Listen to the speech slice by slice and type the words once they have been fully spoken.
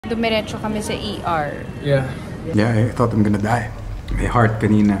dumiretso kami sa ER. Yeah. Yeah, I thought I'm gonna die. My heart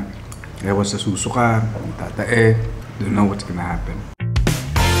kanina. I was sa susuka, tatae. Don't know what's gonna happen.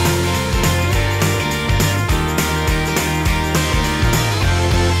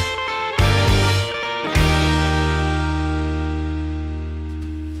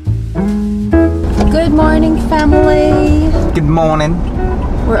 Good morning, family! Good morning!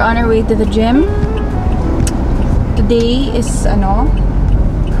 We're on our way to the gym. Today is,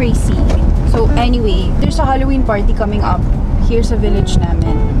 crazy. So anyway, there's a Halloween party coming up here sa village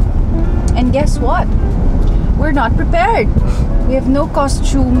namin. And guess what? We're not prepared. We have no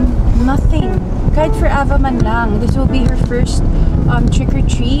costume, nothing. Kahit for Ava man lang. This will be her first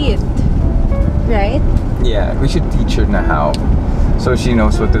trick-or-treat. Right? Yeah, we should teach her na how. So she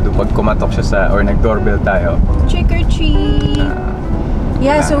knows what to do pag kumatok siya sa, or nag-doorbell tayo. Trick-or-treat!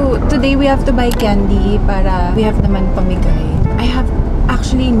 Yeah, so today we have to buy candy para we have naman pamigay. I have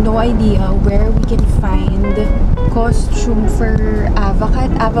actually no idea where we can find costume for Ava,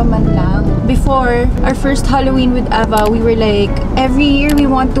 kahit Ava man lang. Before our first Halloween with Ava, we were like, every year we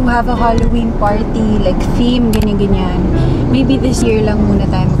want to have a Halloween party, like theme, ganyan-ganyan. Maybe this year lang muna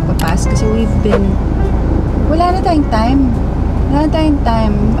tayo magpapas kasi we've been, wala na tayong time. Wala tayong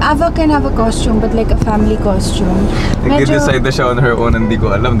time. Ava can have a costume, but like a family costume. Nag-decide na siya on her own, hindi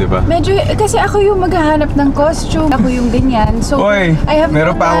ko alam, di ba? Medyo, kasi ako yung maghahanap ng costume. Ako yung ganyan. So, Oy, I have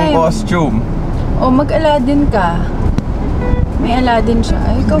meron no pa akong time. costume. O, mag-Aladdin ka. May Aladdin siya.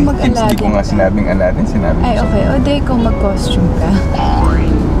 Ay, ikaw mag-Aladdin. Hindi ko nga sinabing Aladdin, sinabing Ay, okay. O, di ikaw mag-costume ka.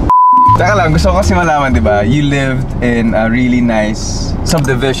 Taka lang, gusto ko kasi malaman, di ba? You lived in a really nice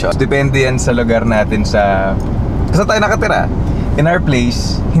subdivision. Depende yan sa lugar natin sa... Saan tayo nakatira? In our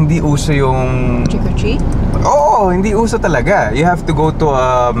place, hindi uso yung... Trick-or-treat? Oo, hindi uso talaga. You have to go to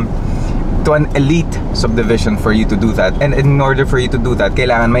an elite subdivision for you to do that. And in order for you to do that,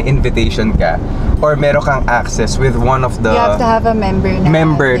 kailangan may invitation ka or meron kang access with one of the... You have to have a member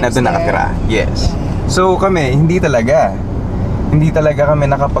na doon nakatira. Yes. So kami, hindi talaga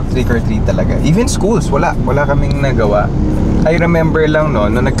kami nakapag trick-or-treat talaga. Even schools, wala kaming nagawa. I remember lang no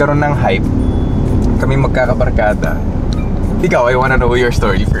nagkaroon ng hype, kami magkakabarkada. Ikaw, I wanna know your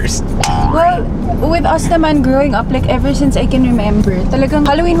story first. Well, with us naman growing up, like ever since I can remember, talagang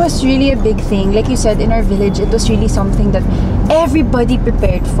Halloween was really a big thing. Like you said, in our village, it was really something that everybody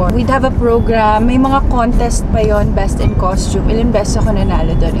prepared for. We'd have a program, may mga contest pa yon, best in costume. Ilan best ako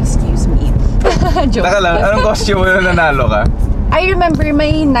nanalo doon, excuse me. Joke. Taka lang, anong costume mo na nanalo ka? I remember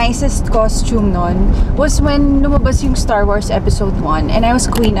my nicest costume nun was when lumabas yung Star Wars Episode 1 and I was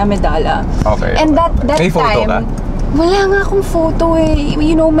Queen Amidala. Okay. And that may photo time, ka? wala nga akong photo eh.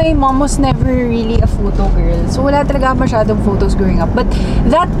 You know, my mom was never really a photo girl. So wala talaga masyadong photos growing up. But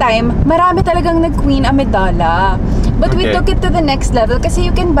that time, marami talagang nag-Queen Amidala. But we took it to the next level kasi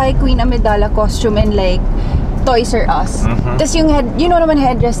you can buy Queen Amidala costume in like Toys R Us. Tapos yung you know naman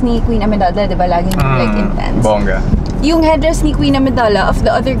headdress ni Queen Amidala, diba? Laging like intense. Bongga. Yung headdress ni Queen Amidala, of the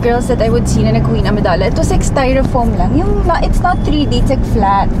other girls that I would see na Queen Amidala, it was like styrofoam lang. It's not 3D, it's like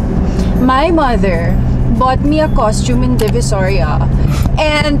flat. My mother bought me a costume in Divisoria.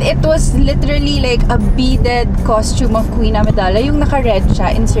 And it was literally like a beaded costume of Queen Amidala. Yung naka-red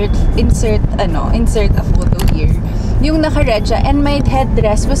siya, insert a photo here. Yung naka-red siya, and my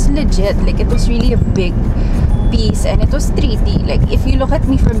headdress was legit. Like, it was really a big piece, and it was 3D. Like, if you look at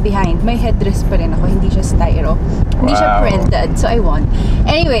me from behind, my headdress pa rin ako, hindi siya styro. Hindi siya printed, so I won.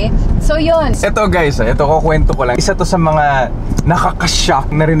 Anyway, so yun. Ito guys, ito kukwento ko lang. Isa to sa mga nakaka-shock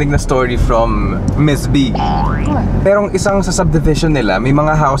narinig na story from Miss B. Pero isang sa subdivision nila, may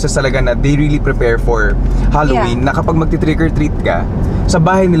mga houses talaga na they really prepare for Halloween, na kapag magti-trick-or-treat ka, sa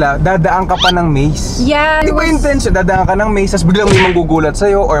bahay nila, dadaan ka pa ng maze. Yeah. Di ba intention? Dadaan ka ng maze, tapos biglang may manggugulat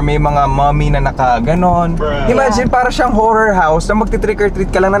sa'yo or may mga mommy na nakaganon. Imagine, para siyang horror house na magti-trick-or-treat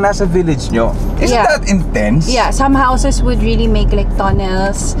ka lang na nasa village nyo. Isn't that intense? Yeah, some houses would really make like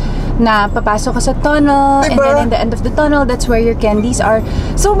tunnels na papasok ka sa tunnel, diba? And then in the end of the tunnel, that's where your candies are.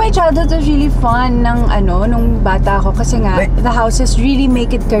 So my childhood was really fun nung bata ako kasi nga, like, the houses really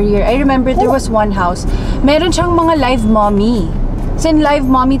make it career. I remember there was one house, meron siyang mga live mommy. As in live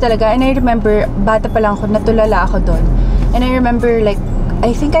mommy talaga. And I remember, bata pa lang ako, natulala ako doon. And I remember like,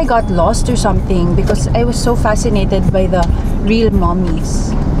 I think I got lost or something because I was so fascinated by the real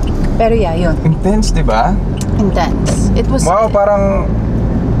mommies. Pero yeah, yun. Intense, di ba? Intense. It was... Wow, parang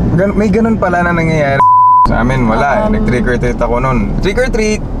may ganun pala na nangyayari. Sa amin, wala. Nag-trick-or-treat ako nun.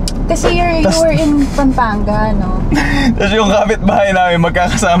 Trick-or-treat! Kasi you were in Pampanga, no? Tapos yung kapitbahay namin,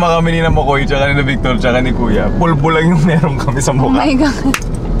 magkakasama kami ni na Makoy, tsaka ni na Victor, tsaka ni Kuya. Pulbo lang yung meron kami sa mukha. Oh my God.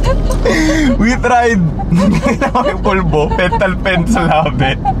 We tried. Ginawa yung pulbo, pental pen sa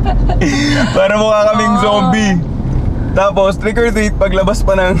labi. Para mukha kaming zombie. Tapos, trick or treat, paglabas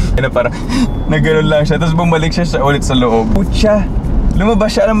pa ng... parang, nagganon lang siya. Tapos bumalik siya ulit sa loob. Putya!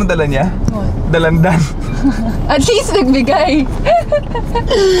 Lumabas siya. Alam mo dala niya? What? Dalandan. At least nagbigay.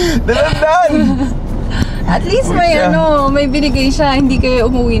 Dalandan! At least may may binigay siya. Hindi kayo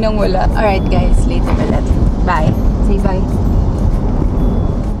umuwi nang wala. Alright guys, later ulit. Bye. Say bye.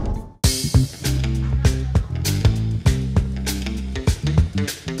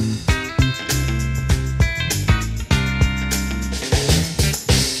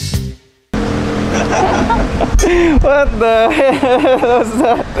 What the hell was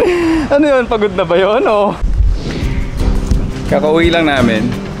that? Ano yun? Pagod na ba yun? O? Kakauwi lang namin.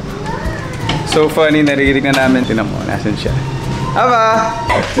 So funny, naririnig na namin. Tinan mo, nasan siya? Aba!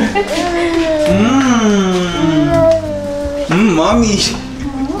 Mommy!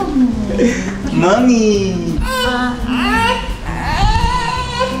 Mommy!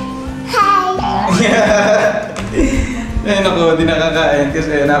 Ay naku, di nakakain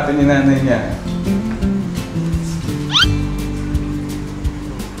kasi hanapin ni nanay niya.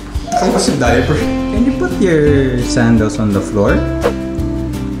 What's a diaper? Can you put your sandals on the floor?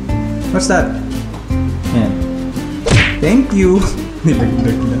 What's that? Yeah. Thank you.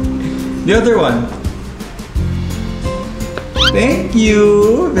 The other one. Thank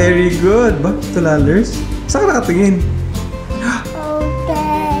you. Very good. Bakit tulalers? Saan ka nakatingin?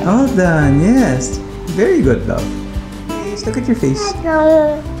 All done. Yes. Very good, love. Yes, look at your face.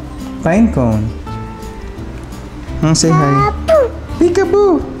 Pine cone. Say hi.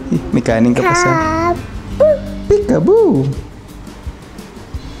 Peekaboo. May kanin ka pa sa... Peekaboo!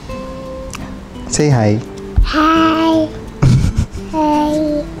 Say hi. Hi. Hi.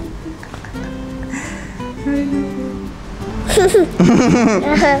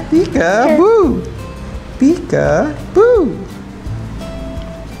 Peekaboo! Peekaboo!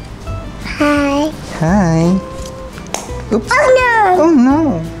 Hi. Hi. Oops. Oh no! Oh no!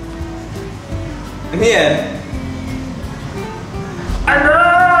 Ano yan? Ano?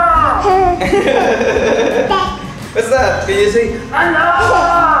 What's that? Can you say, ano?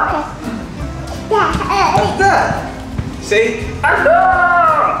 What's that? Say, ano?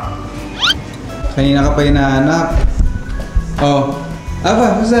 Kanina ka pa hinahanap. Oh.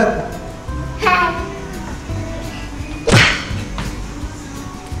 Aba, what's that? Hi.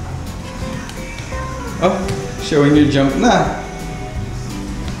 Oh, showing your jump na.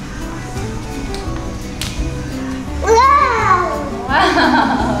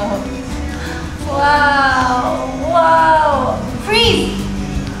 Wow! Wow! Freeze!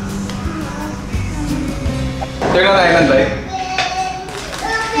 Turn on island light.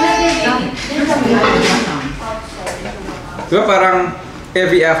 Diba parang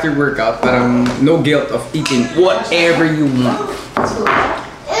every after workout, parang no guilt of eating whatever you want.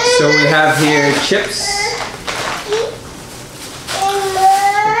 So we have here chips.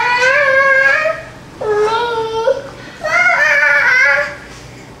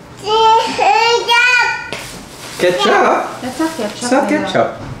 Ketchup? That's not ketchup. It's not ketchup.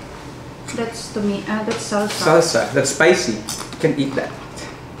 That's that's salsa. Salsa. That's spicy. You can eat that.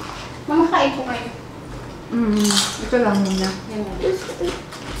 Mama, kain po kayo. Ito lang muna.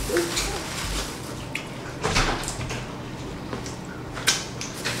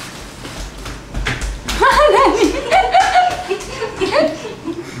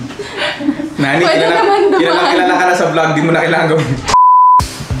 Nani, Pwede naman kilala ka na sa vlog, di mo na kailangan gawin.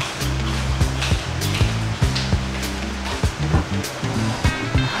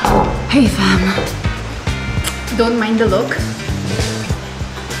 Hey fam, don't mind the look.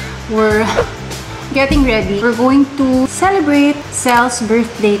 We're getting ready. We're going to celebrate Cel's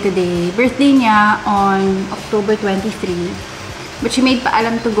birthday today. Birthday niya on October 23. But she made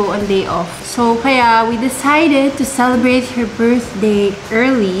paalam to go on day off. So kaya we decided to celebrate her birthday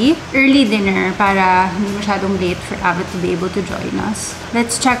early. Early dinner para hindi masyadong late for Ava to be able to join us.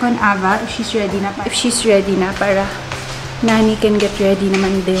 Let's check on Ava if she's ready na. If she's ready na para Nani can get ready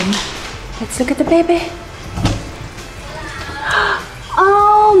naman din. Let's look at the baby.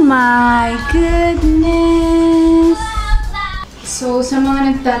 Oh my goodness! So, sa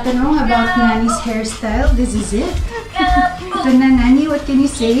mga nagtatanong about Nani's hairstyle, this is it. Ito na, Nani, what can you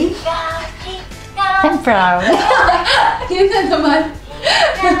say? I'm proud. Yun na naman.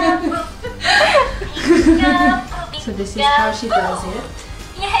 So, this is how she does it.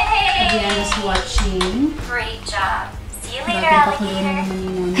 Again, is watching. Great job. See you later, Bakit pakuloy na naman ni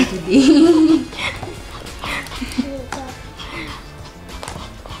Nani today?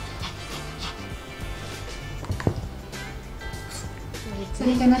 So,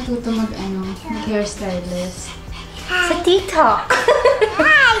 hindi ka natuto stylist. Sa TikTok.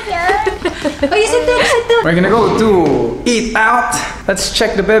 Hi, Oh, you sit down, sit down. We're gonna go to eat out. Let's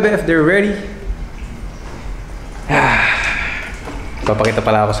check the bebe if they're ready. Papakita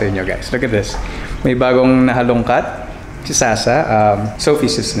pala ako sa inyo, guys. Look at this. May bagong nahalong cut. Si Sasa,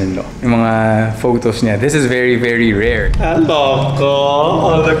 Sophie's sister-in-law. Yung mga photos niya. This is very, very rare. Hello ko!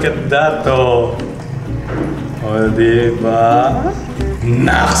 Oh, look at that, oh! Oh, diba?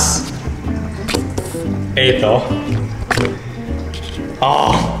 Nax! Ito.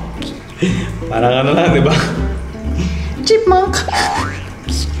 Oh! Parang ano lang, diba? Chipmunk!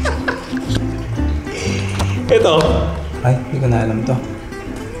 Ito. Ay, hindi ko na alam to.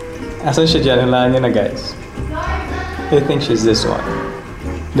 Asan siya dyan? Hulaan niyo na, guys. I think she's this one.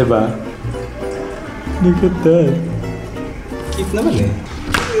 Diba? Look at that. Cute naman eh.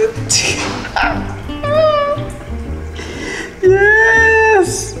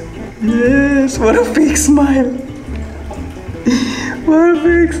 Yes! Yes! What a fake smile! What a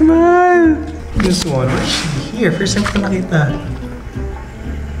fake smile! This one, where's she here? First time ko nakita.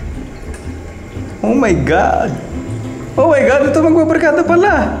 Oh my God! Oh my God! Ito magbabarkada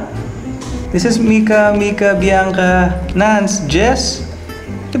pala! This is Mika, Bianca, Nance, Jess.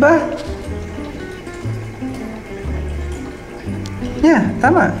 Diba? Yeah,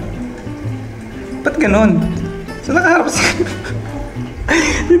 tama. Ba't ganun? So nakaharap sa...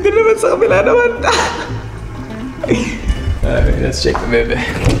 Dito naman sa kabila naman. Alright, let's check the baby.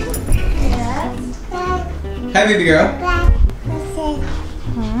 Hi, baby girl.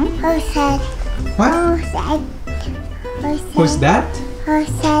 What? Who's that?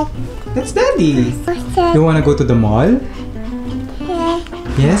 That's Daddy. You wanna go to the mall?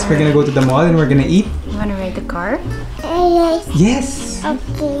 Yes, we're gonna go to the mall and we're gonna eat. You wanna ride the car? Yes.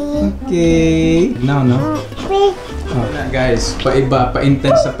 Okay. Okay. No. Oh, guys,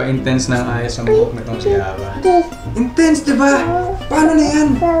 pa-intense na ang ayos ang buhok na itong si Ava. Intense, diba? Paano na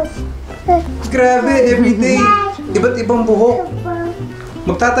yan? Grabe, everyday. Iba't ibang buhok.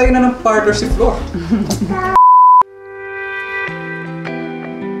 Magtatayo na ng parlor si Flo.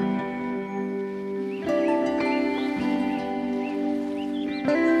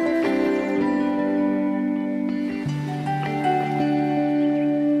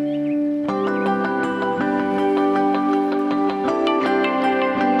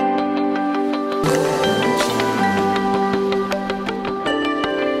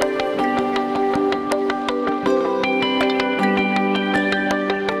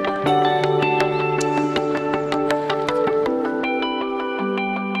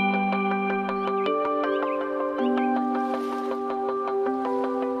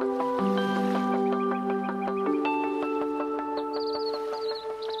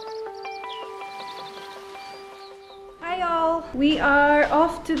 We are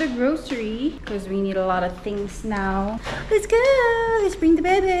off to the grocery because we need a lot of things now. Let's go! Let's bring the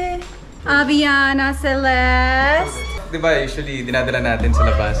baby. Aviana, Celeste. Diba usually dinadala natin sa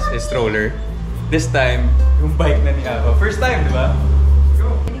labas is stroller. This time, yung bike na ni Ava. First time, diba?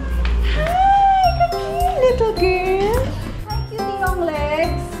 Go! Hi, little girl. Hi, cutie long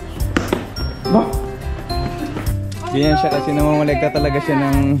legs. Ba? Ganyan siya kasi namamolekta talaga siya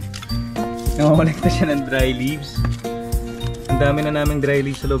ng dry leaves. Ang dami na naming dry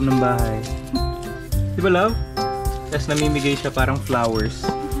leaves sa loob ng bahay. Di ba, love? Tapos namimigay siya parang flowers.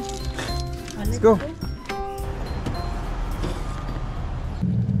 Let's go!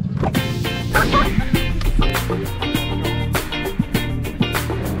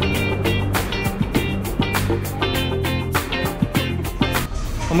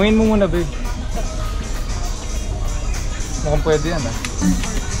 Amuyin mo muna, babe. Mukhang pwede yan, ah.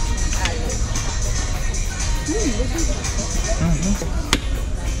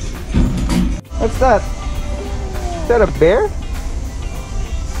 What's that? Is that a bear?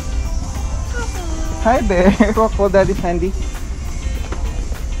 Hi, bear. Hold Daddy's handy.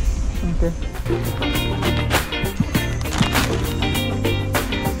 Okay.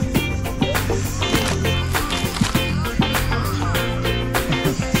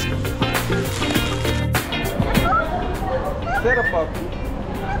 Is that a puppy?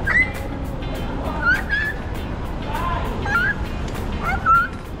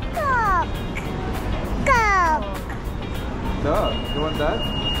 Dog. You want that?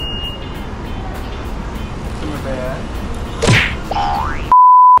 Gusto mo ba yan?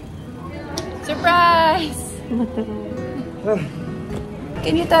 Surprise!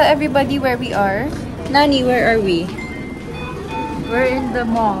 Can you tell everybody where we are? Nani, where are we? We're in the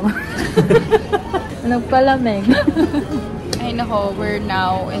mall. Nagpalamig. Ay nako, we're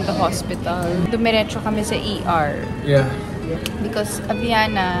now in the hospital. Dumiretso kami sa ER. Yeah. Because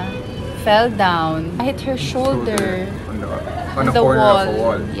Aviana fell down. I hit her shoulder. On the corner of a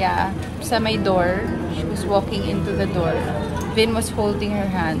wall. Yeah. Sa may door. She was walking into the door. Vin was holding her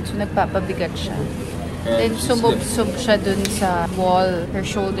hand. So nagpapabigat siya. Then sumubsob siya dun sa wall. Her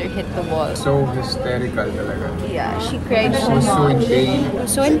shoulder hit the wall. So hysterical talaga. Yeah, she cried so was so in much. pain.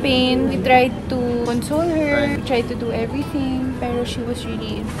 So in pain. We tried to console her. We tried to do everything. Pero she was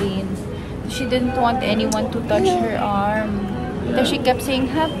really in pain. She didn't want anyone to touch her arm. Then she kept saying,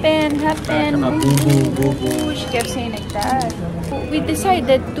 happen, happen, boo, boo. She kept saying like that. We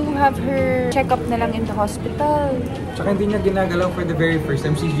decided to have her check up na lang in the hospital. Tsaka hindi niya ginagalaw for the very first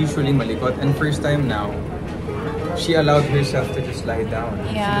time. She's usually malikot. And first time now, she allowed herself to just lie down.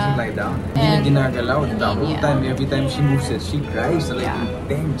 Yeah. She doesn't lie down. Hindi niya ginagalaw the whole time. Every time she moves it, she cries like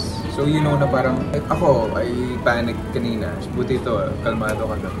intense. So you know na parang, ako, I panic kanina. Buti ito, kalmado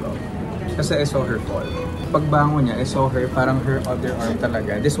ka na. Kasi I saw her fall. Pagbangon niya, I saw her, parang her other arm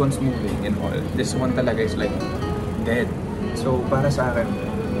talaga. This one's moving and all. This one talaga is like dead. So para sa akin,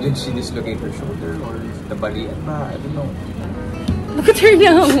 did she dislocate her shoulder or the balian ba? I don't know. Look at her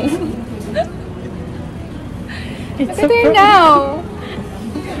now. Look at her now.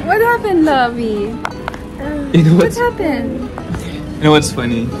 What happened, Lovey? You know What happened? You know what's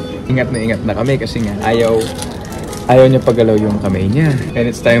funny? Ingat na kami kasi nga ayaw niya pagalaw yung kamay niya. And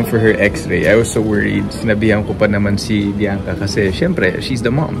it's time for her x-ray. I was so worried. Sinabihan ko pa naman si Bianca kasi syempre, she's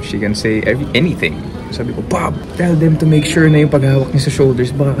the mom. She can say anything. Sabi ko, Bob, tell them to make sure na yung paghawak niya sa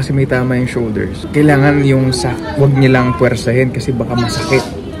shoulders, baka kasi may tama yung shoulders. Kailangan yung wag niya lang puwersahin kasi baka masakit.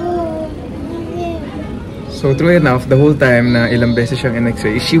 So true enough, the whole time na ilang beses siyang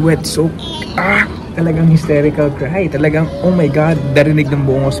in-x-ray, she went so, talagang hysterical cry. Talagang, oh my God, darinig ng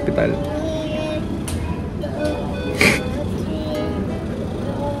buong hospital.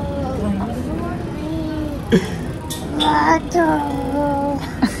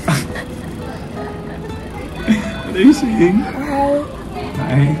 What are you saying?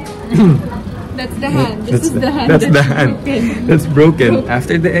 Hi. That's the hand. This is the hand. That's the hand. Broken. That's broken.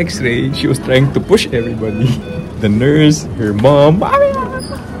 After the x-ray, she was trying to push everybody. The nurse, her mom.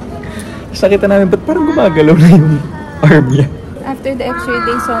 Sakita namin, ba't parang gumagalaw na yung arm niya? After the x-ray,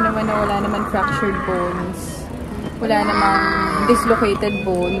 they saw naman na wala naman fractured bones. Wala namang dislocated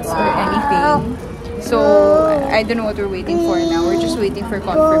bones or anything. So, I don't know what we're waiting for now. We're just waiting for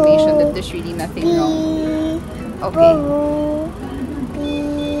confirmation that there's really nothing wrong. Okay.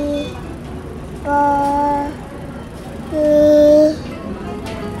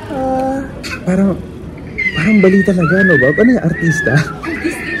 Parang balita na gano ba? Ano yung artista?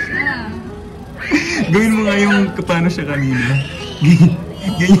 Artista siya. Gawin mo nga yung kapano siya kanina.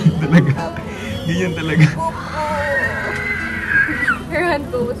 Ganyan talaga. Ganyan talaga. Her hand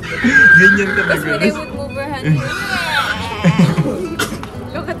goes. Ganyan talaga. When I would move her hand.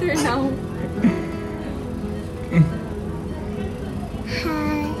 Look at her now.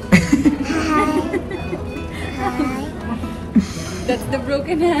 That's the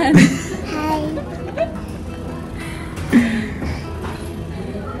broken hand. Ay,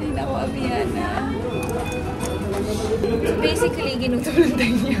 naku, Aviana. So basically,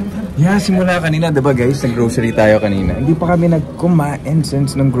 ginutulundan niya ba? Yeah, simula kanina, diba guys, nag-grocery tayo kanina. Hindi pa kami nagkumain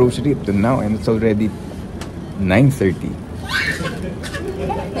since ng grocery up to now and it's already 9:30.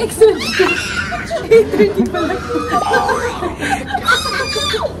 Excellent. 8:30 pala.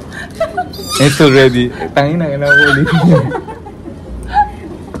 It's already, tangin na, kailangan ko ulit niya.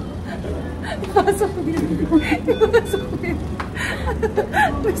 Pasok din. Pasok din.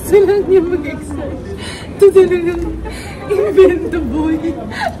 Gusto lang niya mag-exercise. Ito talagang invento boy.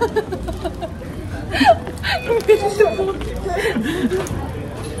 Invento boy.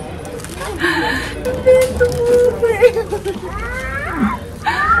 Invento boy.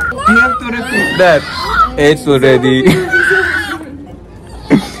 You have to repeat that. It's already...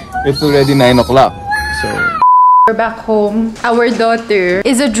 It's already 9 o'clock. So... We're back home. Our daughter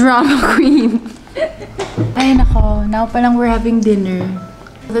is a drama queen. Ay nako, now palang we're having dinner.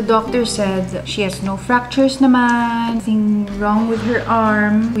 The doctor said she has no fractures naman, nothing wrong with her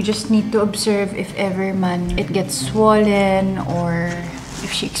arm. We just need to observe if ever man it gets swollen or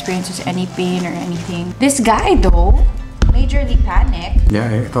if she experiences any pain or anything. This guy though, majorly panicked. Yeah,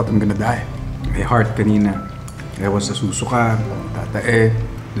 I thought I'm gonna die. My heart kanina. Ewan sa susuka, tatae.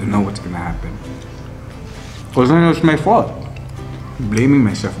 Don't know what's gonna happen. Also, it was my fault. Blaming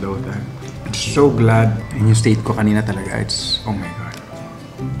myself the whole time. I'm so glad. And yung state ko kanina talaga, it's, oh my God.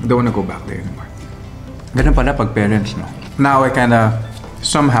 I don't wanna go back there anymore. Ganun pala pag parents, no? Now I kinda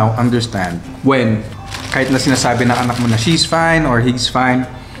somehow understand when kahit na sinasabi ng anak mo na she's fine or he's fine,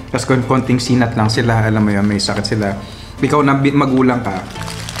 tapos kung konting sinat lang sila, alam mo yun, may sakit sila. Ikaw na magulang ka,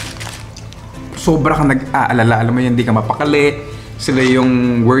 sobra kang nag-aalala. Alam mo yan, hindi ka mapakali. Sila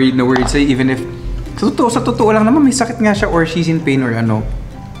yung worried na worried sa'yo, even if sa totoo lang naman may sakit nga siya or she's in pain or ano.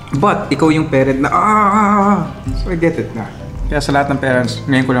 But, ikaw yung parent na so I get it na. Kaya sa lahat ng parents,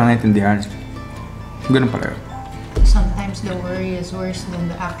 ngayon ko lang naintindihan. Ganun pala yun. Sometimes the worry is worse than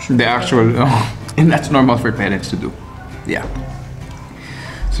the actual. The actual, and that's normal for parents to do. Yeah.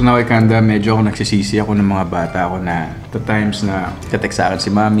 So now, medyo ako nagsisisi ako ng mga bata ako na the times na katext sa akin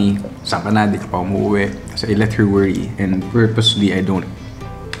si Mami, saan ka na, di ka pa umuwi. So I let her worry and purposely I don't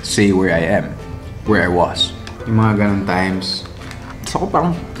say where I am, where I was. Yung mga ganun times, so ako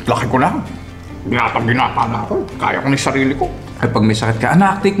parang, laki ko na. Binata na ako. Kaya ko na yung sarili ko. Ay pag may sakit ka,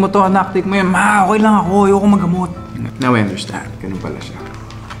 anak, take mo to, anak, take mo yan. Ma, okay lang ako, ayoko magamot. Now I understand. Ganun pala siya.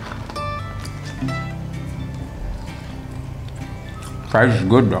 Fries is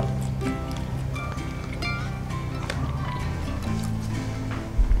good though.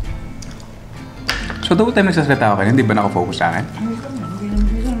 So the whole time nagsasalita ako kanina, hindi ba nakafocus sa akin?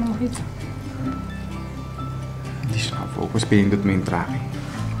 Hindi siya nakafocus, pinindot mo yung tracking.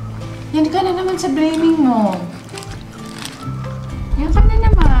 Yan ka na naman sa blaming mo. Yan ka na